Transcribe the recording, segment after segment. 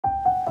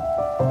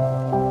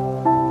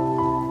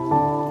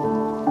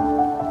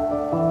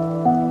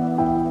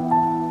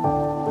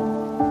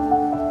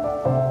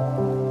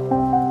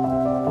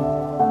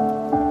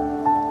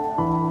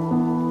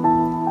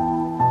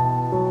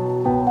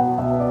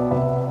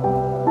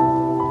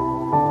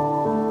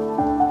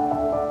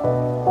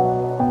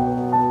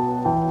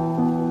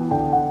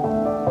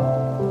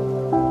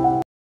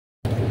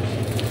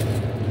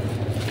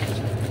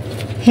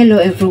Hello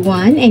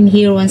everyone, I'm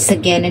here once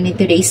again, and in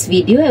today's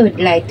video I would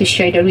like to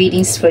share the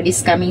readings for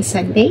this coming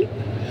Sunday,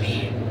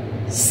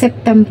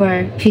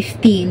 September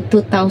 15,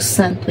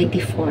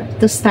 2024.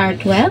 To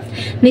start with,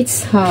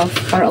 let's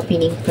have our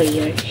opening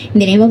prayer. In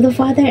the name of the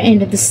Father,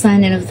 and of the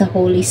Son, and of the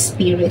Holy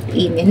Spirit.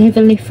 Amen.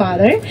 Heavenly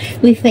Father,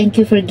 we thank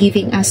you for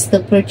giving us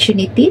the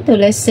opportunity to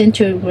listen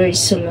to your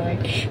words, O Lord.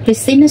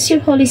 Please send us your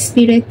Holy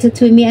Spirit that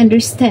we may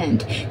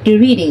understand the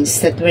readings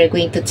that we're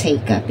going to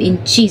take up.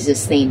 In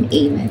Jesus' name,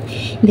 amen.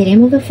 In the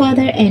name of the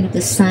Father, and of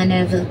the Son,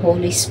 and of the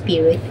Holy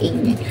Spirit.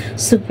 Amen.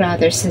 So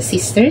brothers and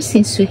sisters,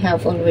 since we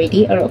have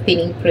already our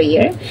opening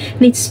prayer,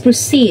 let's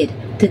proceed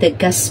to the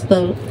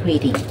Gospel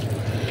reading.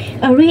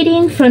 A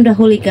reading from the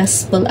Holy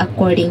Gospel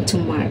according to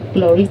Mark.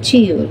 Glory to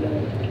you,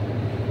 Lord.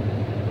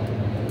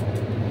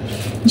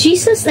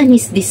 Jesus and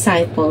his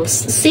disciples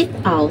set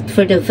out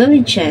for the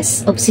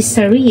villages of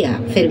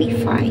Caesarea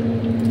Philippi.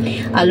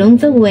 Along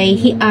the way,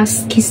 he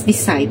asked his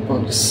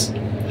disciples,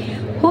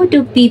 "Who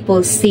do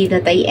people say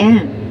that I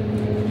am?"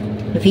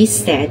 They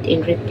said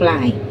in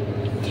reply,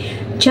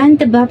 "John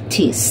the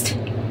Baptist,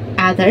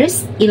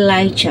 others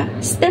Elijah,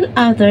 still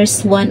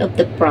others one of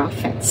the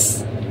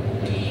prophets."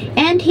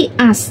 And he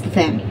asked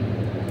them,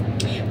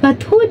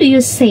 "But who do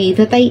you say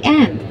that I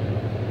am?"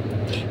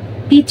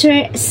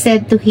 Peter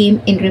said to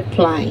him in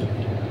reply,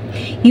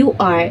 "You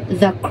are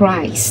the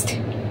Christ."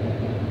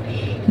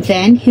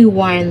 Then he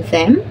warned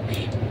them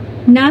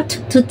not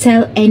to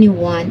tell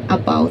anyone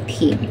about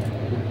him.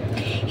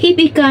 He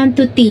began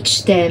to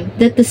teach them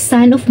that the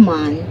Son of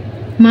Man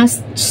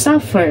must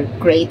suffer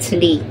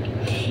greatly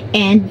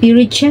and be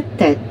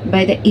rejected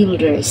by the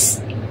elders,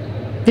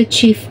 the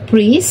chief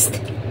priests,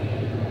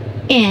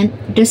 and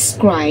the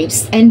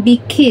scribes, and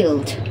be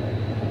killed,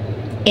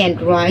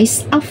 and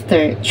rise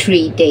after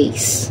 3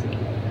 days.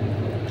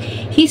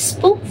 He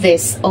spoke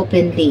this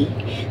openly.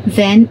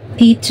 Then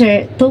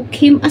Peter took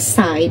him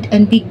aside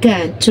and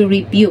began to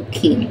rebuke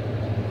him.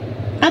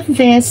 At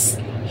this,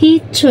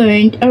 he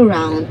turned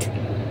around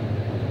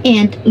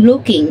and,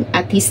 looking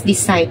at his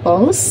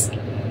disciples,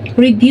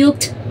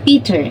 rebuked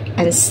Peter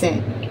and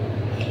said,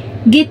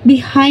 "Get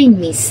behind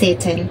me,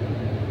 Satan.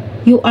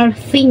 You are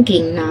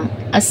thinking not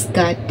as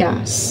God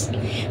does,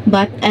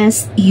 but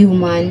as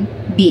human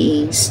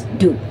beings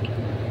do."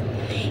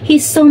 He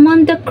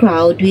summoned the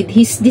crowd with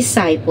his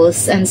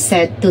disciples and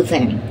said to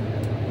them,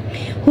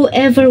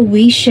 "Whoever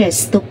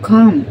wishes to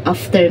come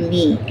after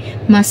me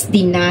must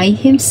deny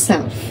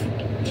himself,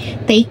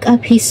 take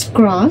up his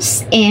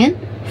cross, and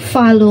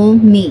follow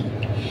me.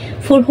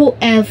 For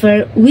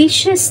whoever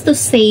wishes to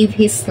save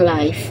his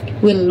life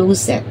will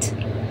lose it.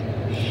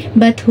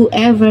 But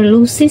whoever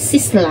loses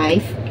his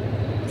life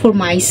for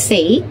my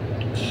sake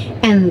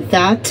and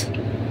that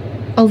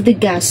of the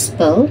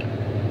gospel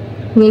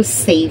will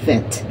save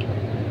it."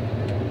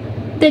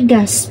 The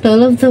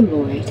Gospel of the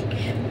Lord.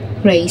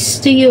 Praise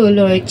to you,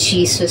 Lord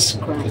Jesus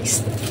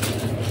Christ.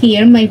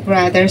 Here, my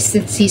brothers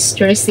and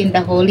sisters, in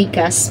the Holy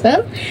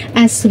Gospel,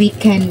 as we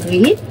can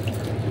read,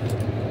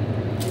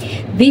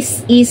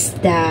 this is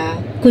the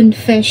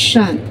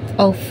confession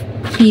of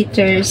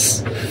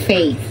Peter's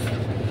faith.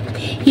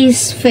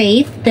 His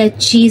faith that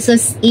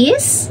Jesus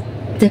is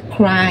the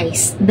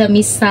Christ, the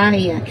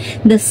Messiah,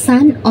 the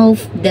Son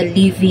of the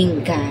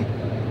living God.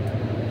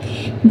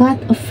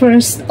 But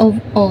first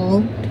of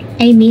all,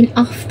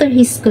 after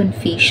his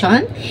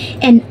confession,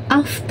 and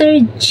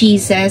after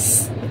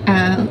Jesus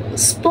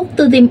spoke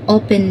to them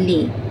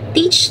openly,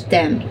 teach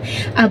them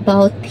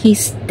about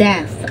his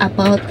death,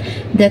 about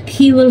that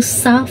he will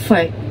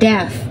suffer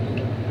death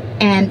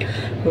and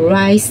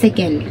rise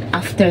again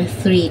after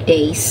 3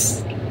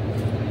 days.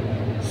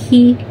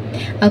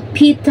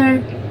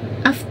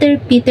 After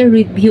Peter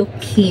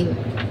rebuked him,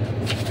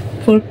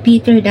 for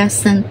Peter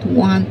doesn't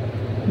want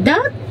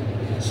that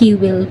he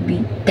will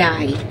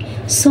die.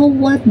 So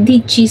what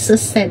did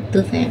Jesus said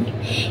to them?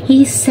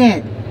 He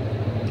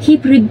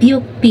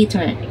rebuked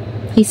Peter.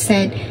 He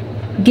said,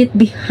 "Get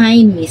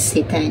behind me,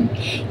 Satan.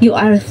 You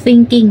are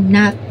thinking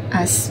not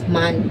as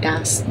man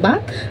does,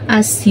 but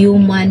as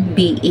human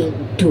being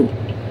do."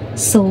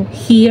 So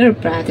here,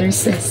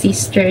 brothers and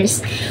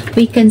sisters,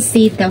 we can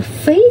see the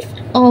faith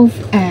of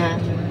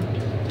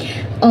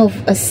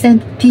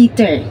Saint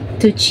Peter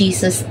to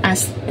Jesus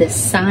as the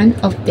Son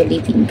of the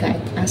living God,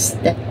 as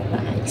the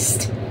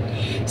Christ.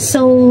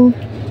 So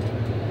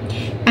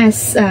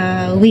as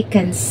we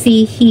can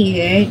see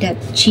here that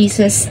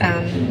Jesus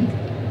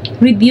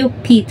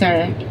rebuked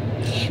Peter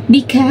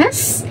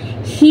because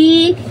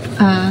he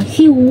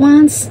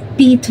wants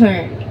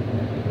Peter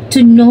to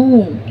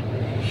know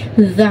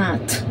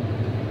that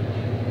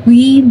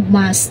we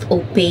must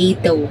obey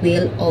the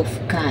will of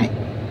God,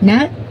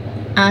 not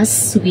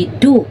as we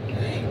do.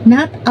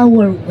 Not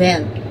our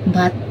will,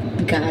 but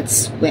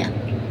God's will.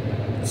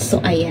 So,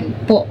 ayan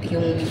po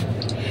yung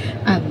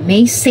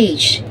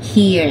message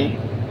here.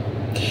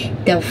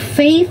 The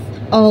faith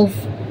of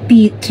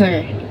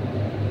Peter.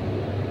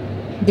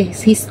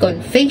 His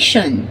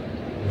confession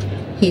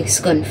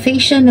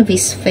of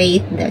his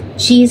faith that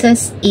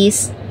Jesus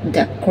is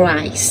the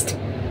Christ.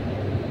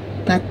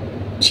 But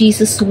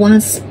Jesus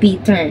wants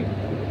Peter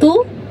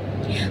to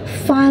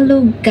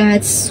follow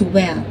God's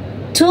will,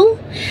 to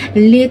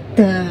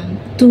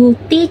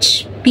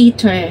teach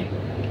Peter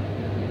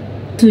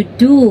to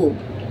do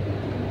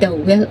the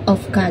will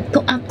of God,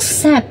 to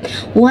accept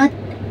what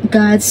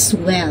God's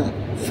will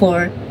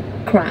for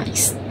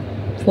Christ,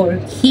 for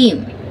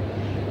him.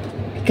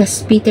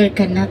 Because Peter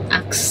cannot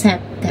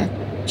accept that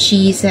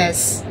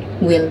Jesus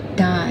will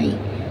die,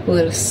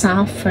 will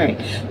suffer,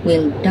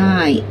 will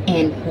die,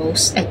 and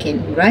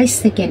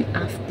rise again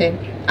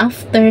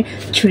after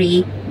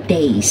 3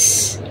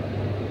 days.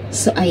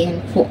 So,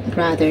 ayan po,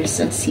 brothers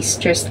and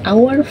sisters,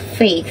 our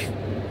faith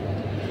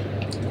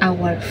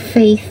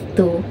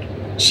to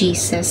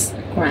Jesus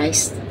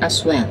Christ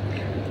as well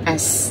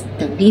as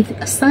the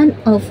Son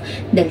of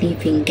the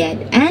living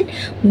God, and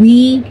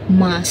we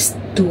must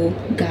do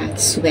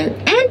God's will.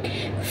 And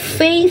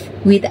faith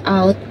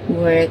without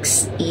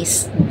works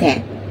is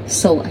dead.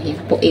 So,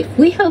 ayan po, if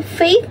we have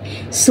faith,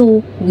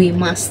 so we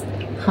must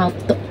have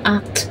to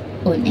act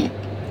on it.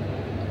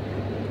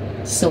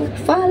 So,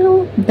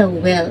 follow the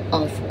will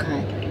of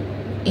God.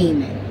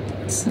 Amen.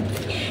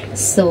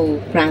 So,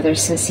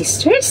 brothers and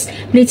sisters,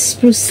 let's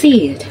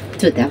proceed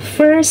to the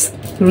first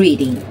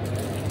reading.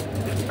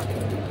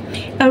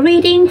 A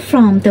reading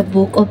from the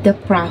book of the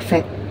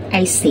prophet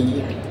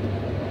Isaiah.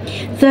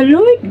 The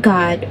Lord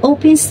God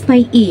opens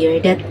my ear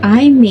that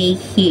I may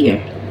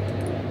hear,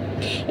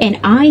 and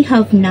I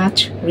have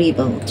not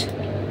rebelled,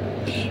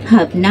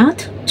 have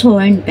not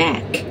torn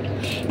back.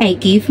 I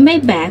give my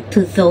back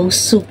to those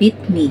who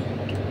beat me,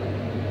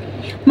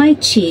 my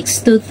cheeks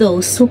to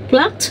those who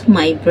plucked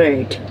my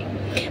bird.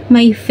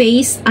 My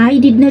face I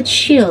did not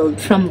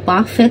shield from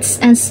buffets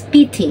and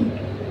spitting.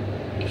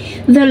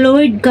 The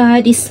Lord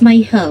God is my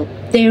help,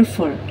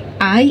 therefore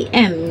I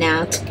am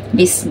not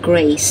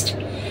disgraced.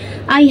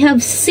 I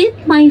have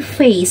set my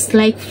face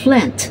like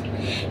flint,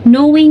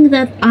 knowing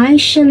that I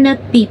shall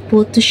not be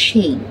put to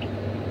shame.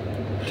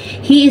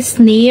 He is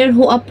near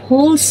who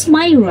upholds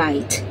my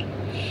right.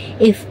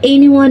 If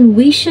anyone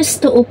wishes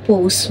to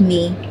oppose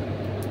me,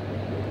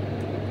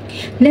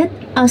 let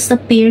us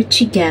appear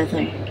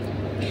together.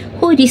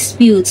 Who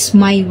disputes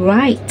my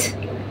right?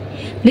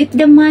 Let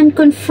the man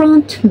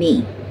confront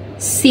me.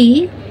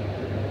 See,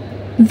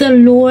 the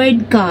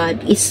Lord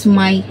God is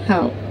my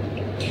help.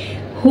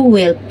 Who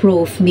will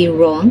prove me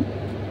wrong?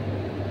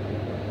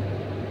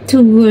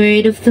 The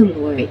word of the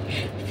Lord.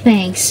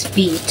 Thanks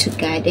be to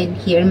God. And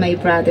here, my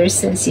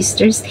brothers and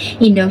sisters,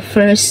 in the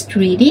first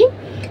reading,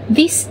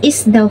 this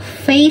is the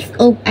faith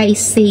of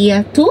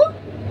Isaiah to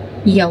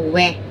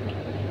Yahweh.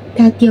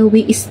 That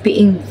Yahweh is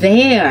being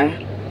there,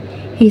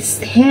 his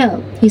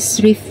help,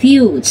 his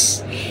refuge,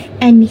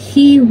 and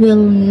he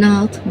will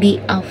not be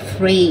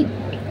afraid.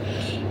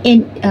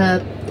 And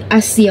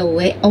as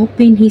Yahweh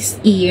opened his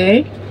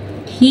ear,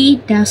 he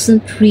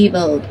doesn't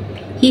rebel.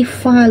 He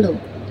follows.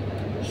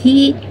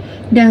 He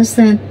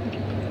doesn't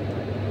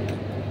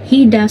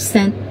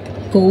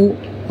go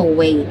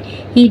away.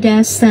 He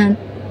doesn't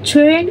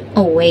turn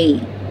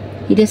away.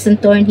 He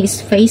doesn't turn his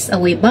face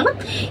away,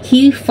 but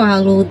he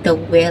followed the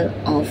will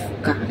of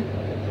God.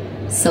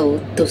 So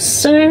to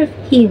serve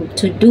him,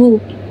 to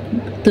do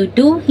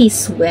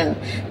his will,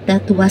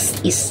 that was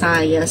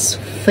Isaiah's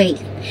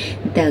faith.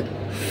 The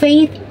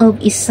faith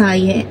of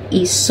Isaiah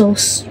is so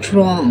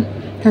strong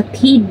that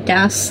he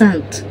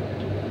doesn't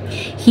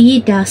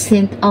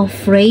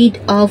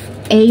afraid of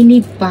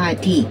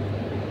anybody.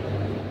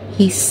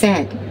 He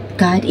said,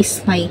 God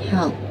is my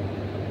help.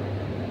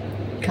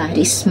 God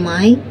is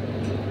my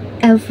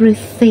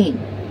everything.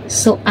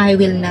 So I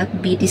will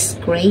not be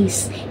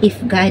disgraced.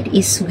 If God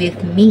is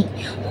with me,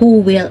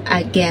 who will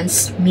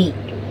against me?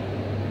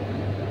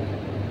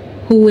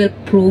 Who will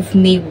prove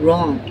me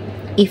wrong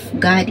if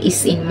God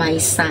is in my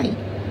side?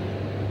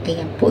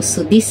 Ayan po.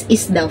 So this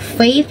is the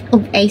faith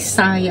of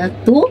Isaiah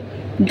to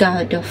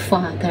God the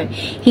Father.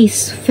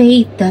 His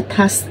faith that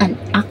has an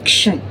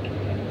action.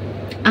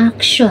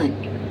 Action.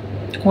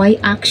 Why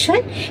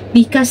action?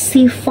 Because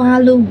he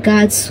followed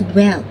God's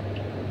will.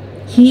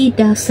 He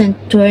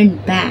doesn't turn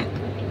back.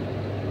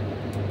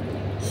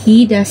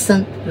 He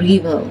doesn't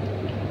rebel.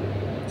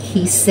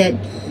 He said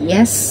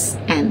yes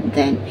and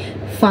then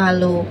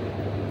follow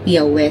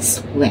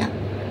Yahweh's will.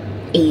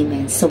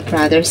 Amen. So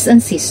brothers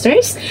and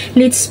sisters,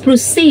 let's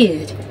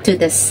proceed to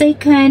the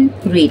second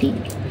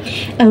reading.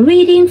 A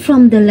reading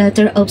from the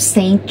letter of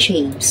St.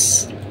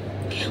 James.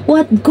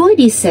 What good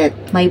is it,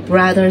 my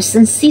brothers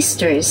and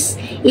sisters,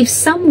 if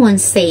someone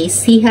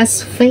says he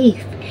has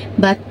faith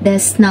but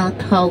does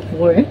not have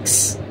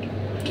works?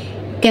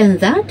 Can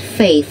that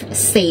faith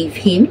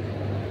save him?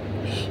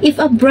 If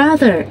a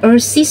brother or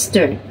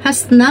sister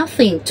has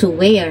nothing to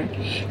wear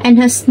and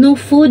has no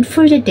food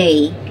for the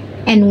day,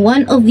 and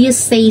one of you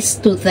says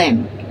to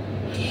them,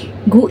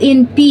 "Go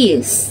in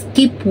peace,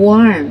 keep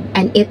warm,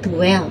 and eat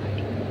well,"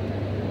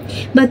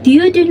 but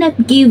you do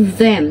not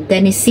give them the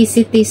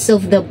necessities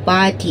of the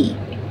body,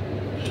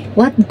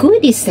 what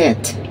good is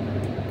it?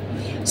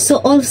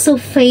 So also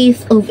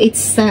faith of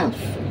itself,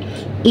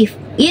 if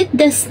it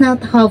does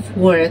not have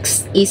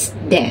works, is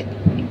dead.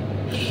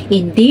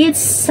 Indeed,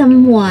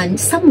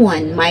 someone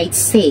might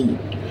say,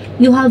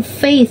 "You have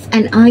faith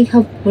and I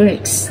have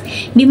works.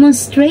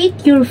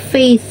 Demonstrate your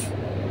faith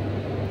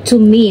to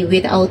me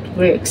without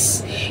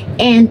works,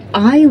 and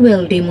I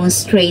will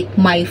demonstrate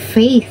my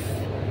faith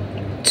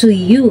to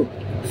you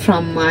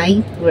from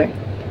my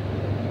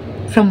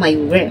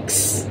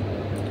works."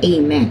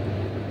 Amen.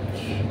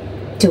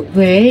 The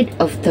word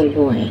of the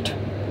Lord.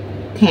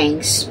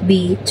 Thanks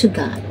be to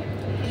God.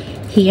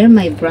 Here,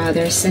 my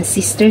brothers and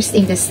sisters,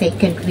 in the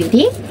second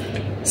reading,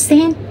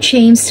 St.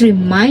 James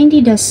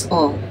reminded us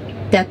all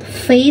that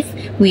faith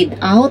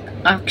without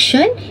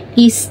action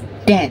is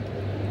dead.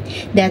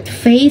 That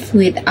faith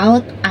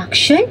without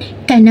action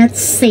cannot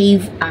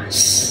save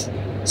us.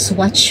 So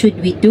what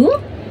should we do?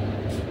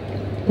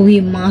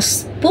 We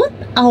must put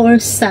our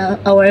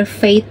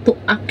faith to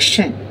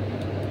action.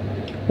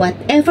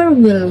 Whatever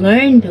words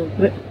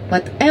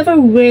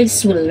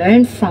we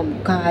learn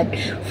from God,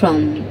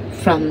 from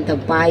the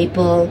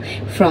Bible,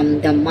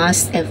 from the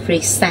Mass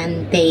every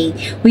Sunday,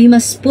 we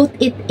must put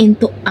it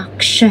into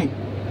action.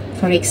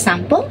 For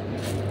example,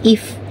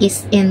 if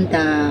it's in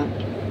the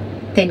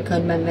Ten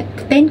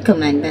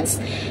Commandments,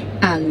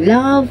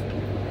 love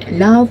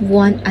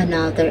one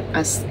another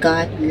as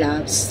God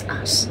loves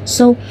us.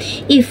 So,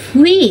 if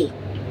we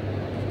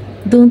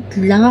don't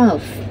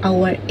love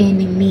our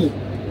enemy,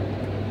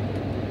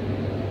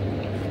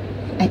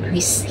 and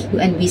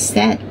we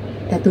said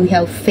that we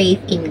have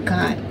faith in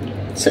God.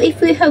 So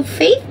if we have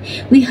faith,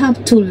 we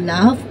have to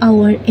love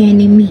our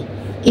enemy.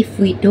 If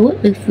we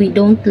don't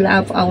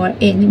love our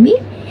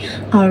enemy,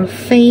 our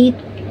faith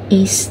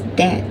is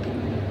dead.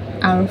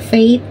 Our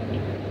faith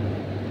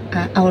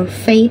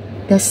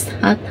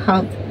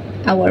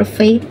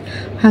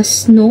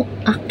has no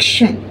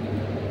action,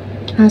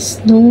 has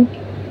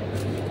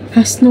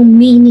no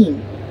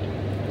meaning.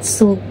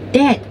 So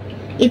dead.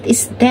 It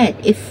is dead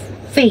if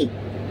faith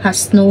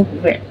has no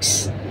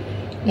works.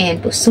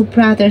 And so,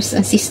 brothers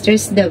and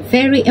sisters, the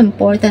very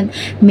important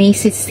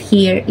message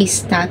here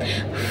is that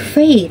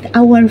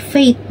our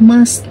faith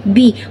must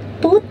be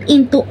put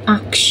into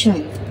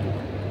action.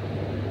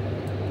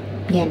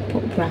 Yan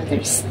po,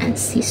 brothers and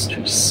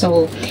sisters.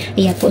 So,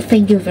 ayan po,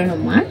 thank you very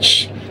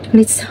much.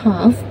 Let's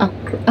have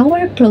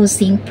our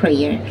closing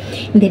prayer.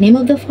 In the name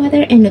of the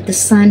Father, and of the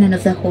Son, and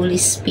of the Holy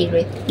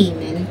Spirit.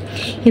 Amen.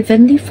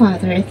 Heavenly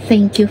Father,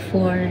 thank you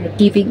for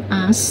giving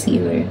us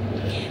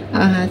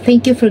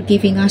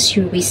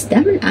your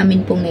wisdom.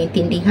 Amin pong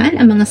naintindihan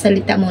ang mga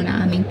salita mo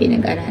na aming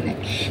pinag-aralan.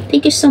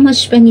 Thank you so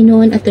much,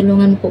 Panginoon, at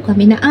tulungan mo po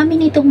kami na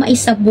amin itong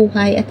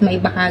maisabuhay at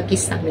maibahagi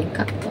sa aming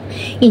kapwa.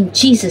 In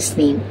Jesus'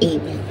 name,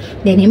 Amen.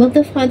 In the name of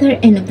the Father,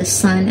 and of the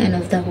Son, and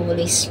of the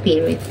Holy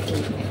Spirit.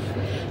 Amen.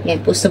 Yan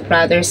po sa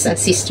brothers and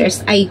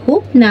sisters. I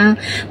hope na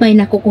may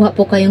nakukuha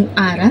po kayong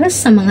aral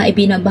sa mga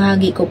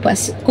ibinabahagi ko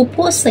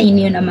po sa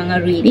inyo na mga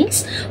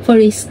readings for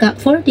this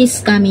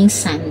coming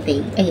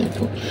Sunday. Ayan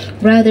po.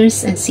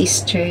 Brothers and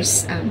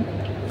sisters,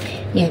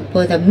 yan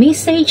po, the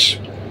message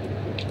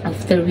of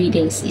the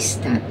readings is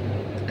that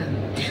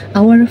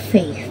our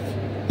faith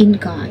in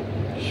God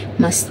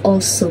must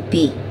also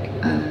be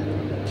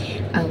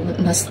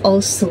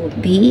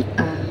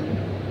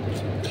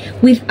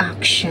with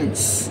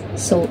actions.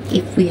 So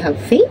if we have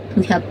faith,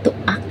 we have to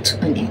act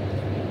on it.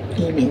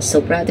 Amen.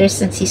 So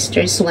brothers and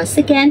sisters, once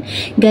again,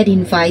 God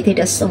invited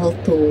us all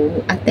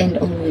to attend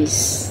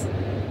always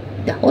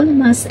the Holy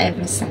Mass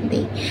every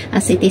Sunday,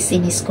 as it is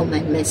in His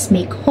commandments.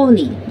 Make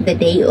holy the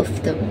day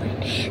of the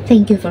Lord.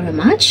 Thank you very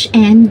much,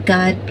 and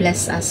God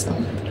bless us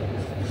all.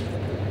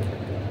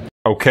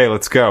 Okay,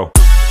 let's go.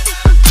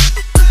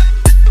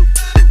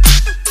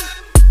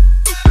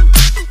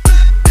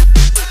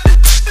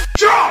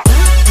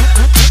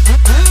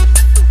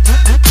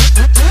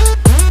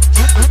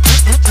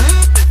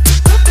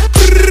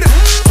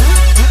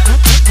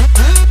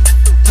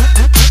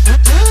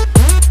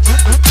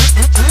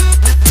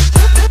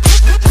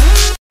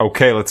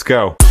 Okay, let's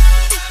go.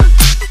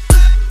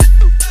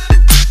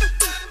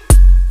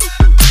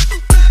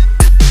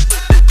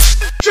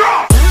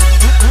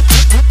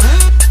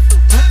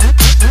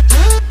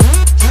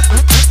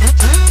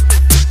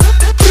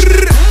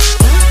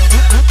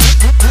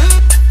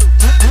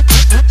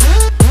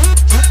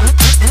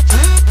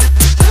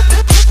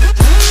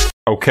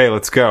 Okay,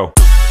 let's go.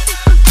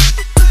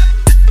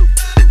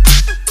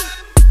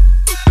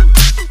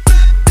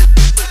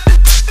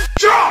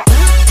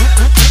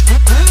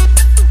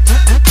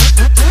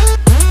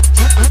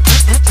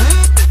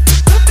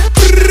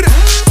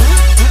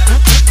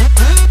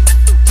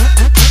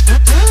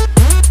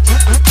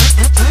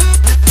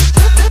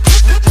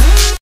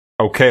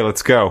 Okay,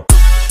 let's go.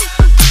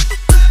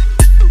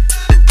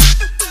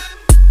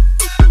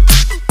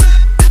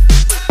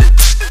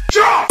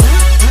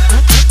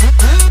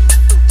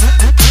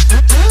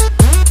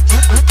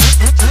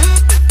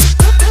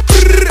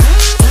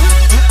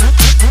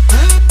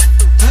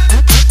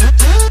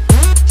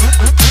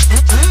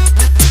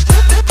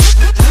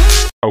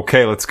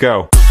 Okay, let's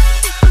go.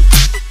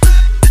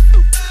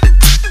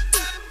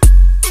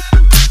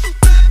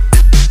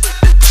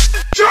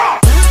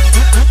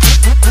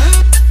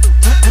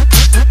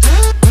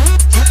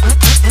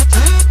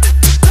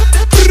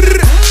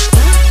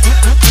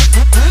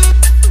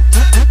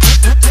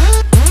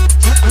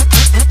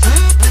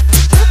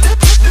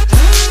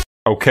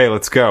 Okay,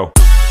 let's go.